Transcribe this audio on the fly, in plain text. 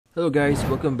Hello guys,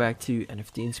 welcome back to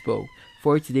NFT Inspo.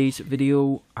 For today's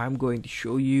video, I'm going to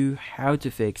show you how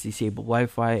to fix disabled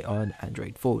Wi-Fi on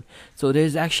Android phone. So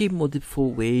there's actually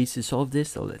multiple ways to solve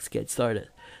this, so let's get started.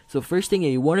 So first thing that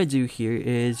you want to do here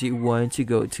is you want to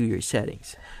go to your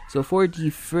settings. So for the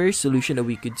first solution that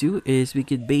we could do is we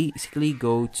could basically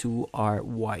go to our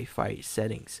Wi-Fi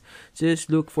settings. So just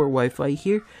look for Wi-Fi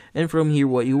here, and from here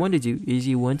what you want to do is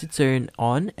you want to turn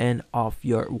on and off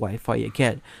your Wi-Fi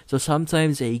again. So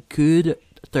sometimes a good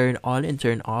turn on and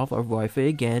turn off of Wi-Fi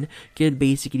again can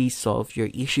basically solve your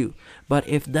issue. But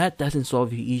if that doesn't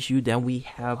solve your issue, then we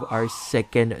have our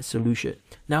second solution.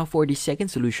 Now for the second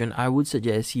solution, I would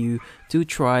suggest you to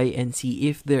try and see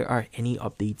if there are any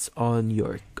updates on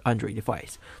your Android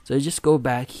device. So just go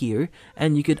back here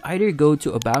and you could either go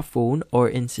to About Phone or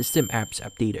in System Apps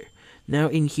Updater. Now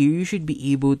in here you should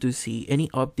be able to see any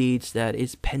updates that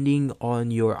is pending on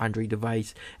your Android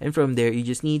device, and from there you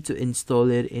just need to install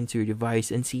it into your device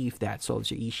and see if that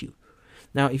solves your issue.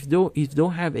 Now if you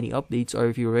don't have any updates, or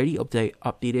if you already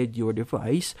updated your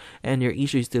device and your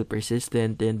issue is still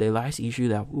persistent, then the last issue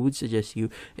that we would suggest you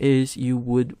is you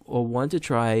would want to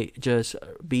try just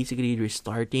basically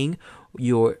restarting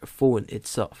your phone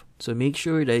itself. So make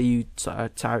sure that you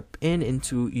type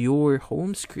into your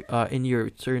home screen in your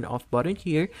turn off button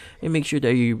here, and make sure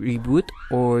that you reboot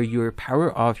or your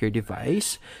power off your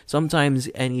device. Sometimes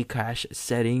any cache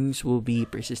settings will be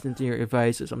persistent in your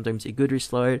device, so sometimes a good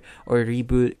restart or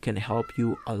reboot can help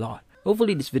you a lot.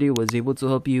 Hopefully this video was able to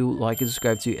help you. Like and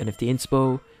subscribe to NFT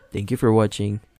Inspo. Thank you for watching.